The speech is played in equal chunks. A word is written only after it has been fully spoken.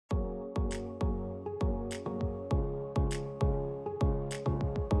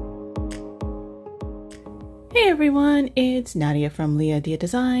Hey everyone, it's Nadia from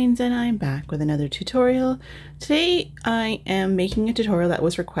liadiadesigns and I'm back with another tutorial. Today I am making a tutorial that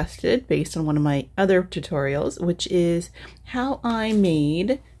was requested based on one of my other tutorials, which is how I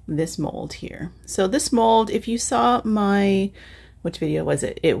made this mold here. So this mold, if you saw my, which video was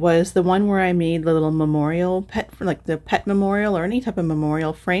it? It was the one where I made the little memorial pet, like the pet memorial or any type of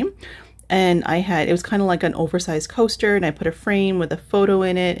memorial frame. And it was kind of like an oversized coaster, and I put a frame with a photo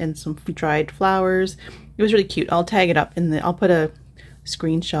in it and some dried flowers. It was really cute. I'll tag it up I'll put a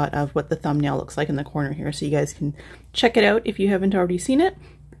screenshot of what the thumbnail looks like in the corner here so you guys can check it out if you haven't already seen it.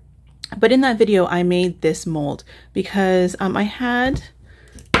 But in that video, I made this mold because I had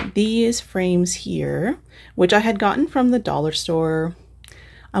these frames here, which I had gotten from the dollar store.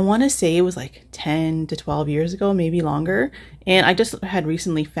 I want to say it was like 10 to 12 years ago, maybe longer. And I just had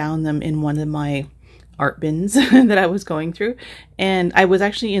recently found them in one of my art bins that I was going through. And I was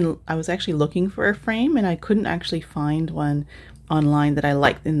actually looking for a frame and I couldn't actually find one online that I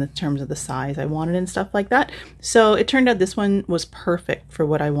liked in the terms of the size I wanted and stuff like that. So it turned out this one was perfect for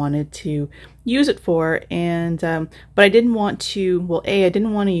what I wanted to use it for. And but I didn't want to, well, I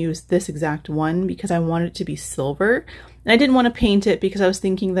didn't want to use this exact one because I wanted it to be silver. And I didn't want to paint it because I was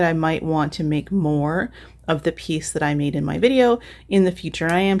thinking that I might want to make more of the piece that I made in my video in the future.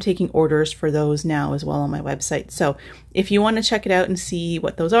 I am taking orders for those now as well on my website. So if you want to check it out and see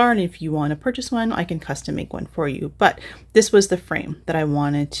what those are, and if you want to purchase one, I can custom make one for you. But this was the frame that I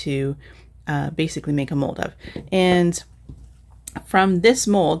wanted to basically make a mold of. And from this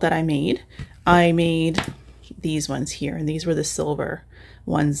mold that I made these ones here, and these were the silver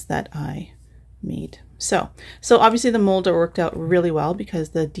ones that I made. So obviously the mold worked out really well because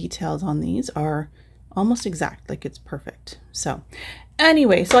the details on these are almost exact, like it's perfect. So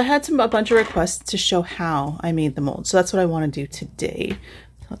anyway, so I had a bunch of requests to show how I made the mold. So that's what I want to do today.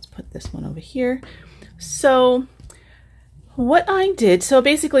 So let's put this one over here. So what I did, so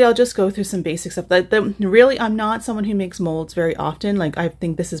basically I'll just go through some basic stuff. Really, I'm not someone who makes molds very often. Like I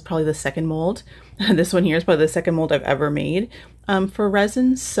think this is probably the second mold. This one here is probably the second mold I've ever made for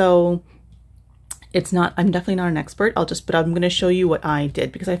resin. So it's not, I'm definitely not an expert. But I'm going to show you what I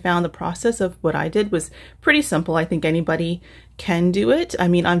did because I found the process of what I did was pretty simple. I think anybody can do it. I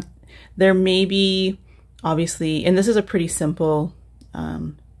mean, there may be obviously, and this is a pretty simple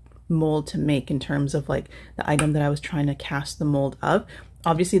mold to make in terms of like the item that I was trying to cast the mold of.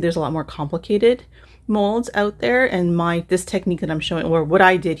 Obviously there's a lot more complicated molds out there, and this technique that I'm showing, or what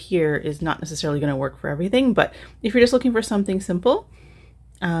I did here, is not necessarily going to work for everything. But if you're just looking for something simple,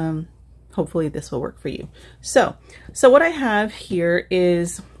 hopefully this will work for you. So what I have here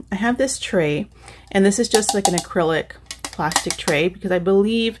is I have this tray, and this is just like an acrylic plastic tray because I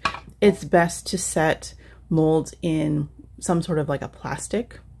believe it's best to set molds in some sort of like a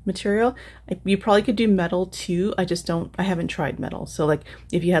plastic material. You probably could do metal too. I haven't tried metal. So like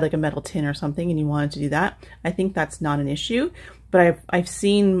if you had like a metal tin or something and you wanted to do that, I think that's not an issue. But I've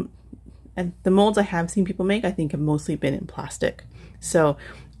seen, and the molds I have seen people make, I think have mostly been in plastic. So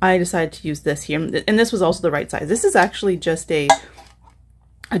I decided to use this here, and this was also the right size. This is actually just a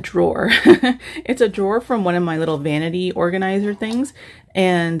drawer. It's a drawer from one of my little vanity organizer things,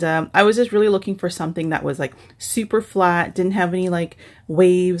 and I was just really looking for something that was like super flat, didn't have any like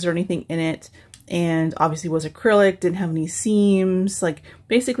waves or anything in it, and obviously was acrylic, didn't have any seams, like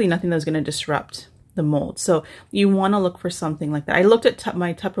basically nothing that was going to disrupt the mold. So you want to look for something like that. I looked at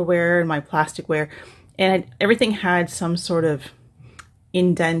my Tupperware and my plasticware, and everything had some sort of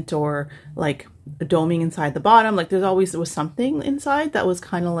indent or like doming inside the bottom. Like there was something inside that was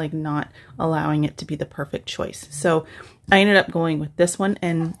kind of like not allowing it to be the perfect choice. So I ended up going with this one,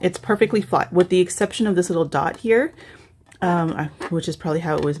 and it's perfectly flat with the exception of this little dot here, which is probably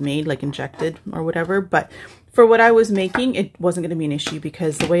how it was made, like injected or whatever. But for what I was making, it wasn't going to be an issue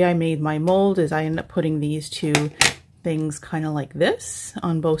because the way I made my mold is I ended up putting these two things kind of like this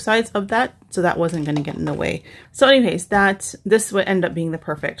on both sides of that, so that wasn't going to get in the way. So anyways, this would end up being the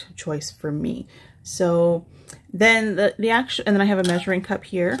perfect choice for me. So then and then I have a measuring cup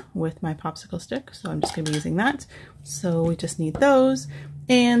here with my popsicle stick, so I'm just going to be using that. So we just need those.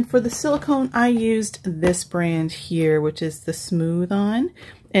 And for the silicone, I used this brand here, which is the SmoothOn,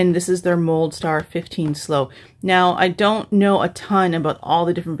 and this is their Moldstar 15 Slow. Now I don't know a ton about all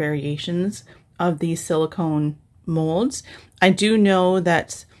the different variations of these silicone molds. I do know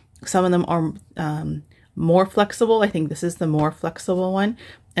that some of them are more flexible. I think this is the more flexible one,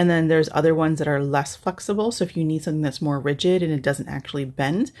 and then there's other ones that are less flexible. So if you need something that's more rigid and it doesn't actually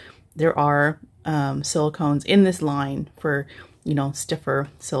bend, there are silicones in this line for you know, stiffer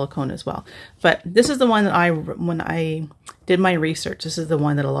silicone as well. But this is the one that when I did my research, this is the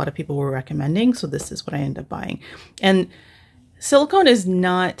one that a lot of people were recommending. So this is what I ended up buying. And silicone is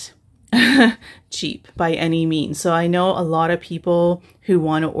not cheap by any means. So I know a lot of people who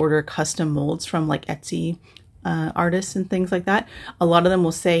want to order custom molds from like Etsy artists and things like that. A lot of them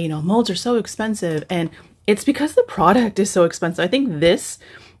will say, you know, molds are so expensive, and it's because the product is so expensive. I think this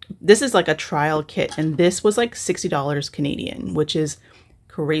is like a trial kit, and this was like $60 Canadian, which is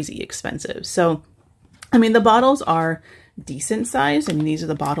crazy expensive. So, I mean, the bottles are decent size. I mean, these are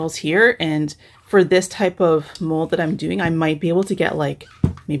the bottles here, and for this type of mold that I'm doing, I might be able to get like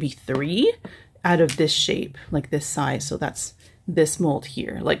maybe 3 out of this shape, like this size. So that's this mold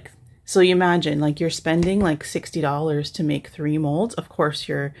here. Like, so you imagine like you're spending like $60 to make 3 molds. Of course,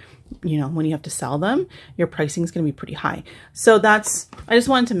 you know, when you have to sell them, your pricing is going to be pretty high. So that's, I just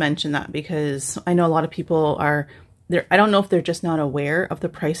wanted to mention that because I know a lot of people are there. I don't know if they're just not aware of the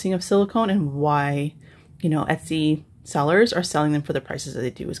pricing of silicone and why, you know, Etsy sellers are selling them for the prices that they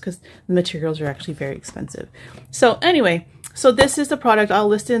do, is because the materials are actually very expensive. So anyway, so this is the product. I'll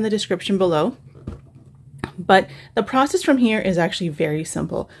list it in the description below. But the process from here is actually very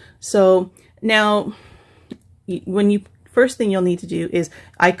simple. So now first thing you'll need to do is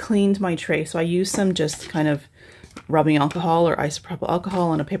I cleaned my tray. So I used some just kind of rubbing alcohol or isopropyl alcohol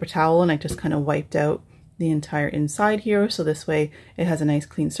on a paper towel, and I just kind of wiped out the entire inside here. So this way it has a nice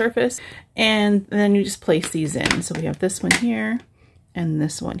clean surface. And then you just place these in. So we have this one here and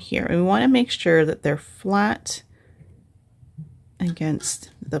this one here. And we want to make sure that they're flat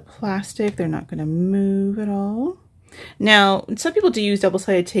against the plastic. They're not going to move at all. Now, some people do use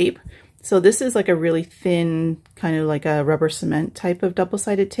double-sided tape. So this is like a really thin, kind of like a rubber cement type of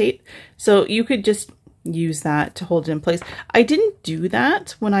double-sided tape. So you could just use that to hold it in place. I didn't do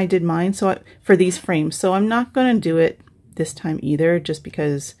that when I did mine for these frames. So I'm not going to do it this time either, just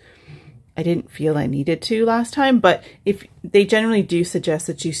because I didn't feel I needed to last time. But if they generally do suggest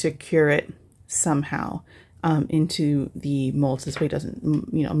that you secure it somehow into the molds, this way it doesn't,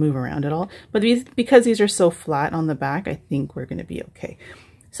 you know, move around at all. But because these are so flat on the back, I think we're going to be okay.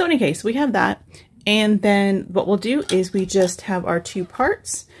 So in any case, we have that. And then what we'll do is we just have our 2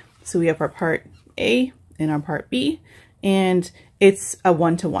 parts. So we have our part A and our part B, and it's a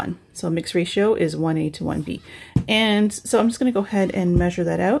 1-to-1. So mixed ratio is 1A to 1B. And so I'm just going to go ahead and measure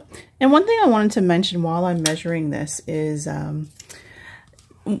that out. And one thing I wanted to mention while I'm measuring this is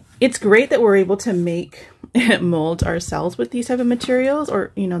it's great that we're able to make molds ourselves with these type of materials,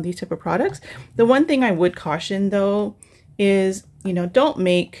 or, you know, these type of products. The one thing I would caution though is, you know, don't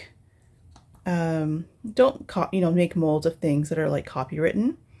make make molds of things that are like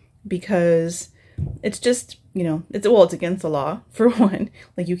copywritten, because it's just, you know, it's against the law for one.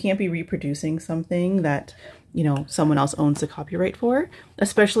 Like, you can't be reproducing something that, you know, someone else owns the copyright for,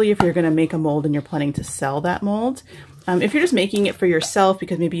 especially if you're going to make a mold and you're planning to sell that mold. If you're just making it for yourself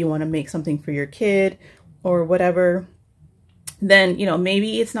because maybe you want to make something for your kid or whatever, then, you know,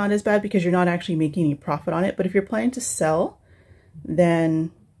 maybe it's not as bad because you're not actually making any profit on it. But if you're planning to sell,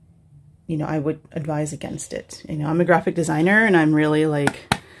 then, you know, I would advise against it. You know, I'm a graphic designer and I'm really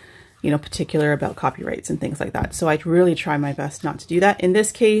like, you know, particular about copyrights and things like that. So I really try my best not to do that. In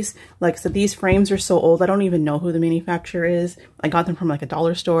this case, like I said, these frames are so old, I don't even know who the manufacturer is. I got them from like a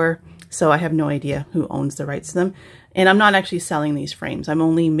dollar store, so I have no idea who owns the rights to them. And I'm not actually selling these frames. I'm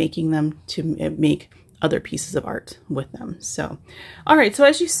only making them to make other pieces of art with them. So, all right. So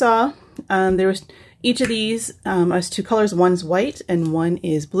as you saw, there was each of these has 2 colors. One's white and one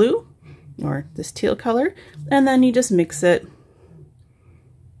is blue, or this teal color. And then you just mix it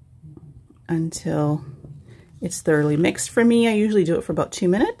until it's thoroughly mixed. For me, I usually do it for about 2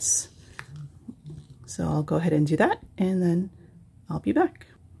 minutes. So I'll go ahead and do that, and then I'll be back.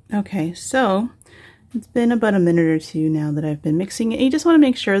 Okay, so it's been about a minute or 2 now that I've been mixing it. You just want to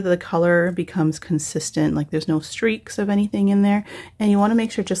make sure that the color becomes consistent, like there's no streaks of anything in there. And you want to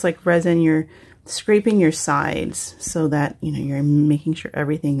make sure, just like resin, you're scraping your sides so that, you know, you're making sure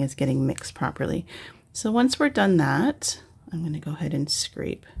everything is getting mixed properly. So once we're done that, I'm going to go ahead and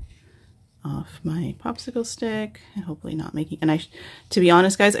scrape off my popsicle stick, and hopefully not making, and to be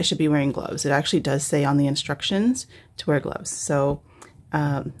honest guys, I should be wearing gloves. It actually does say on the instructions to wear gloves. So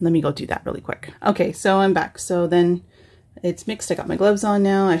let me go do that really quick. Okay, so I'm back. So then it's mixed. I got my gloves on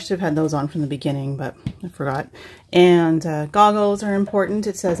now. I should have had those on from the beginning, but I forgot. And goggles are important.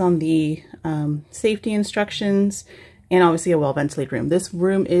 It says on the safety instructions, and obviously a well-ventilated room. This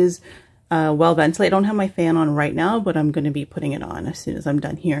room is well ventilated. I don't have my fan on right now, but I'm going to be putting it on as soon as I'm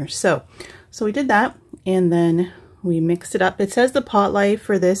done here. So we did that, and then we mixed it up. It says the pot life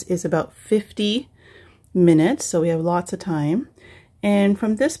for this is about 50 minutes, so we have lots of time. And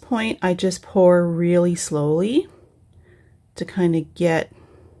from this point, I just pour really slowly to kind of get,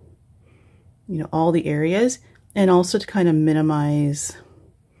 you know, all the areas, and also to kind of minimize,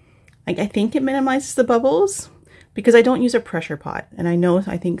 I think it minimizes the bubbles because I don't use a pressure pot. And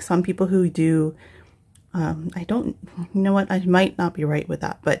I think some people who do, I don't, you know what, I might not be right with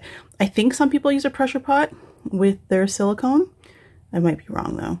that, but I think some people use a pressure pot with their silicone. I might be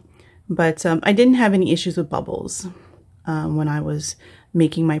wrong though. But I didn't have any issues with bubbles when I was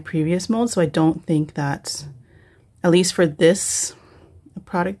making my previous mold, so I don't think that, at least for this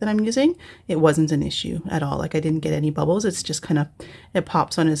product that I'm using, it wasn't an issue at all. Like I didn't get any bubbles. It's just kind of, it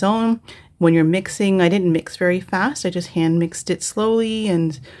pops on its own. When you're mixing, I didn't mix very fast. I just hand mixed it slowly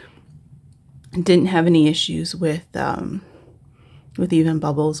and didn't have any issues with even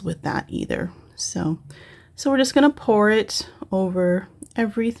bubbles with that either. So we're just gonna pour it over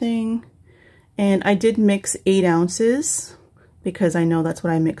everything. And I did mix 8 ounces because I know that's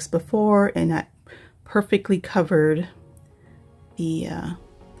what I mixed before, and that perfectly covered the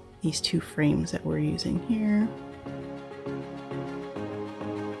these 2 frames that we're using here.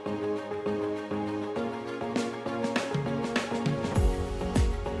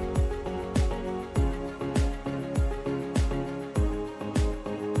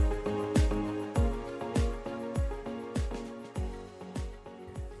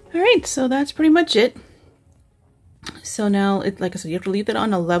 Alright, so that's pretty much it. So now, like I said, you have to leave it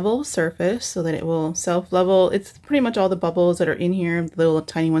on a level surface so that it will self-level. It's pretty much all the bubbles that are in here. The little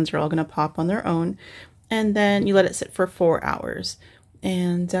tiny ones are all going to pop on their own. And then you let it sit for 4 hours.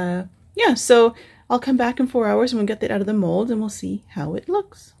 And yeah, so I'll come back in 4 hours and we'll get that out of the mold and we'll see how it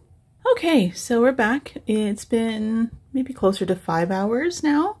looks. Okay, so we're back. It's been maybe closer to 5 hours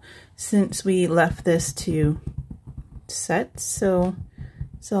now since we left this to set. So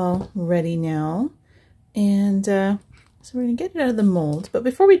it's all ready now, and so we're gonna get it out of the mold. But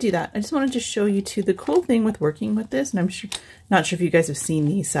before we do that, I just wanted to show you too the cool thing with working with this, and I'm not sure if you guys have seen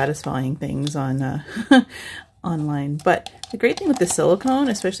these satisfying things on online, but the great thing with the silicone,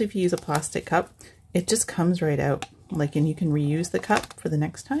 especially if you use a plastic cup, it just comes right out, like, and you can reuse the cup for the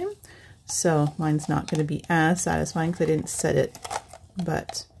next time. So mine's not going to be as satisfying because I didn't set it,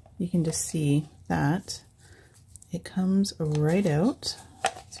 but you can just see that it comes right out.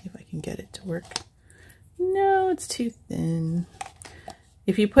 Let's see if I can get it to work. No, it's too thin.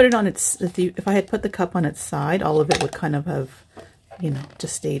 If you put it on its, if I had put the cup on its side, all of it would kind of have, you know,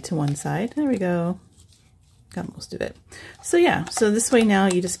 just stayed to one side. There we go. Got most of it. So yeah, so this way now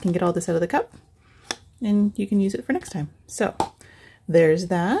you just can get all this out of the cup and you can use it for next time. So there's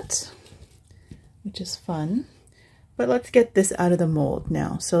that, which is fun. But let's get this out of the mold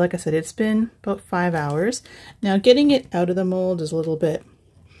now. So like I said, it's been about 5 hours. Now getting it out of the mold is a little bit,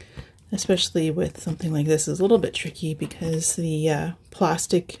 especially with something like this, is a little bit tricky because the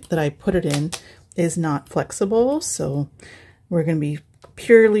plastic that I put it in is not flexible. So we're going to be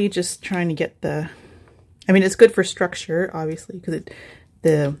purely just trying to get the, I mean, it's good for structure, obviously, because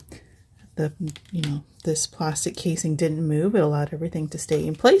the you know, this plastic casing didn't move. It allowed everything to stay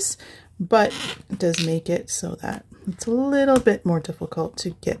in place, but it does make it so that it's a little bit more difficult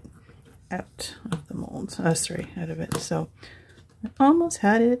to get out of the mold. Sorry, out of it. So I almost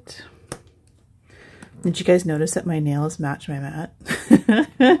had it. Did you guys notice that my nails match my mat?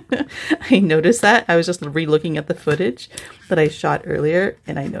 I noticed that. I was just re-looking at the footage that I shot earlier,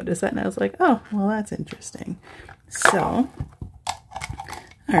 and I noticed that, and I was like, oh, well, that's interesting. So,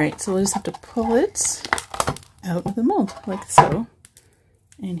 all right, so we'll just have to pull it out of the mold, like so.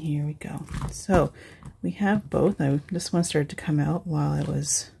 And here we go. So we have both. This one started to come out while I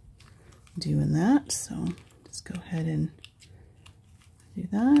was doing that. So just go ahead and do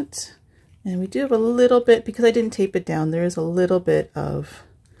that. And we do have a little bit, because I didn't tape it down, there is a little bit of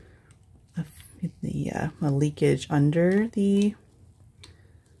the leakage under the,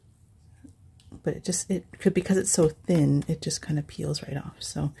 but it could, because it's so thin, it just kind of peels right off.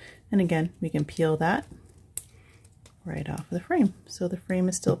 So, and again, we can peel that right off of the frame. So the frame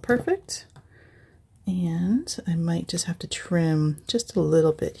is still perfect. And I might just have to trim just a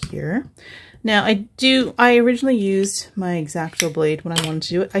little bit here. Now I originally used my X-Acto blade when I wanted to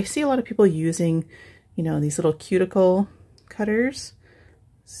do it. I see a lot of people using, you know, these little cuticle cutters.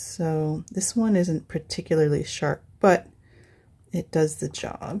 So this one isn't particularly sharp, but it does the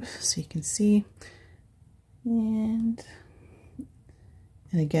job. So you can see, and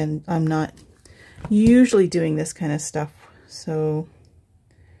again, I'm not usually doing this kind of stuff, so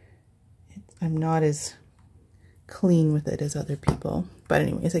I'm not as clean with it as other people. But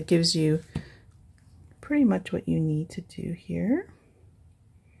anyways, it gives you pretty much what you need to do here.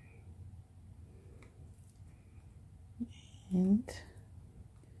 And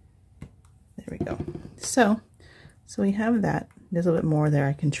There we go. So we have that. There's a little bit more there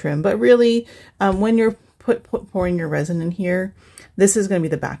I can trim, but really when you're pouring your resin in here, this is going to be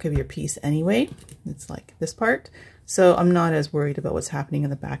the back of your piece anyway. It's like this part. So I'm not as worried about what's happening in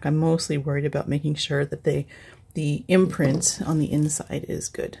the back. I'm mostly worried about making sure that the imprint on the inside is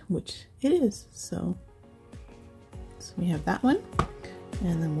good, which it is. So we have that one,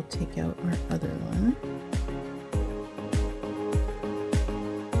 and then we'll take out our other one.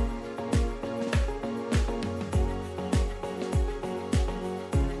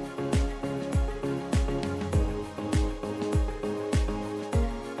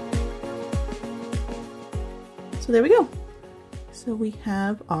 So there we go. So we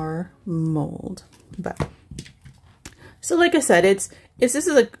have our mold. But so like I said, this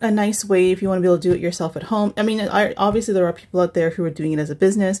is a nice way if you want to be able to do it yourself at home. I mean, obviously there are people out there who are doing it as a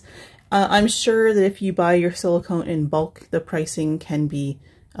business. I'm sure that if you buy your silicone in bulk, the pricing can be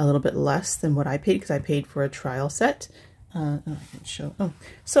a little bit less than what I paid, because I paid for a trial set. I can show. Oh,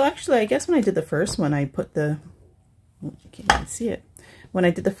 so actually, I guess when I did the first one, I put the. Oh, I can't even see it. When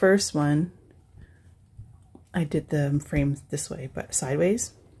I did the first one, I did the frame this way, but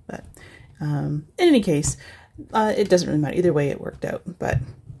sideways. But in any case, it doesn't really matter. Either way, it worked out. But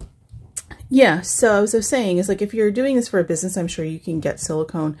yeah, so as I was saying, is like if you're doing this for a business, I'm sure you can get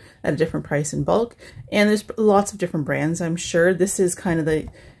silicone at a different price in bulk. And there's lots of different brands, I'm sure. This is kind of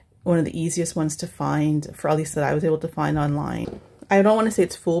one of the easiest ones to find, for at least that I was able to find online. I don't want to say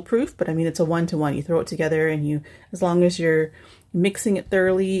it's foolproof, but I mean, it's a one-to-one. You throw it together and as long as you're mixing it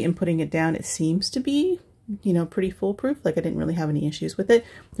thoroughly and putting it down, it seems to be, you know, pretty foolproof. Like I didn't really have any issues with it.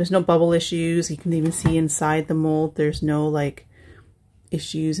 There's no bubble issues. You can even see inside the mold. There's no like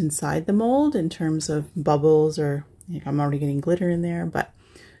issues inside the mold in terms of bubbles or I'm already getting glitter in there, but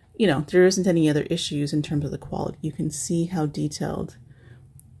you know, there isn't any other issues in terms of the quality. You can see how detailed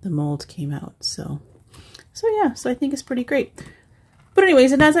the mold came out. So yeah, so I think it's pretty great. But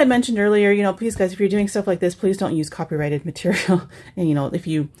anyways, and as I mentioned earlier, you know, please guys, if you're doing stuff like this, please don't use copyrighted material. And you know, if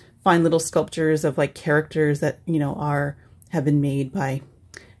you find little sculptures of like characters that, you know, have been made by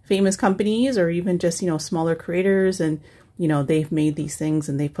famous companies or even just, you know, smaller creators, and, you know, they've made these things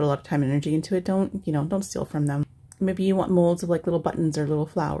and they've put a lot of time and energy into it, don't steal from them. Maybe you want molds of like little buttons or little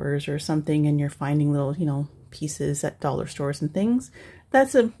flowers or something, and you're finding little, you know, pieces at dollar stores and things.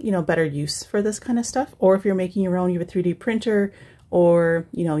 That's a, you know, better use for this kind of stuff. Or if you're making your own, you have a 3D printer, or,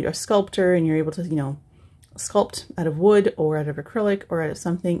 you know, you're a sculptor and you're able to, you know, sculpt out of wood or out of acrylic or out of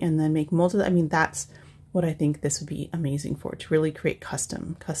something and then make molds of that. I mean, that's what I think this would be amazing for, to really create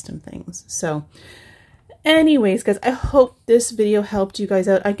custom things. So anyways, guys, I hope this video helped you guys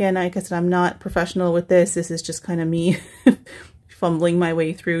out. Again, like I said, I'm not professional with this. This is just kind of me fumbling my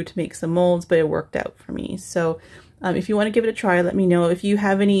way through to make some molds, but it worked out for me. So if you want to give it a try, let me know. If you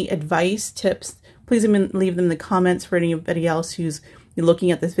have any advice, tips, please leave them in the comments for anybody else who's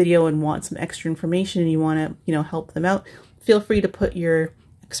looking at this video and want some extra information and you want to, you know, help them out. Feel free to put your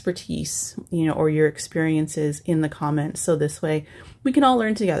expertise, you know, or your experiences in the comments, so this way we can all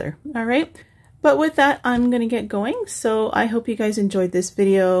learn together. All right. But with that, I'm going to get going. So I hope you guys enjoyed this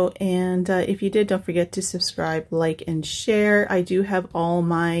video. And if you did, don't forget to subscribe, like, and share. I do have all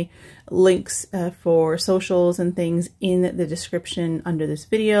my links for socials and things in the description under this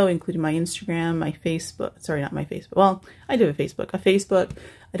video, including my Instagram, my Facebook. Sorry, not my Facebook. Well, I do have a Facebook.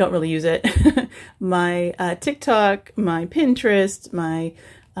 I don't really use it. My TikTok, my Pinterest, my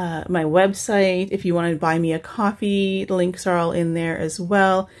website. If you want to buy me a coffee, the links are all in there as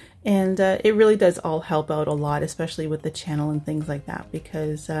well. And it really does all help out a lot, especially with the channel and things like that,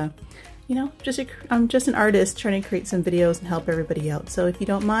 because, you know, I'm just an artist trying to create some videos and help everybody out. So if you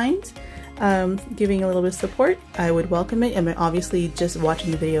don't mind giving a little bit of support, I would welcome it. And obviously just watching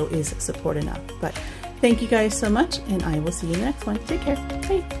the video is support enough. But thank you guys so much, and I will see you in the next one. Take care.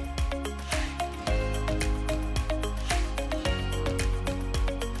 Bye.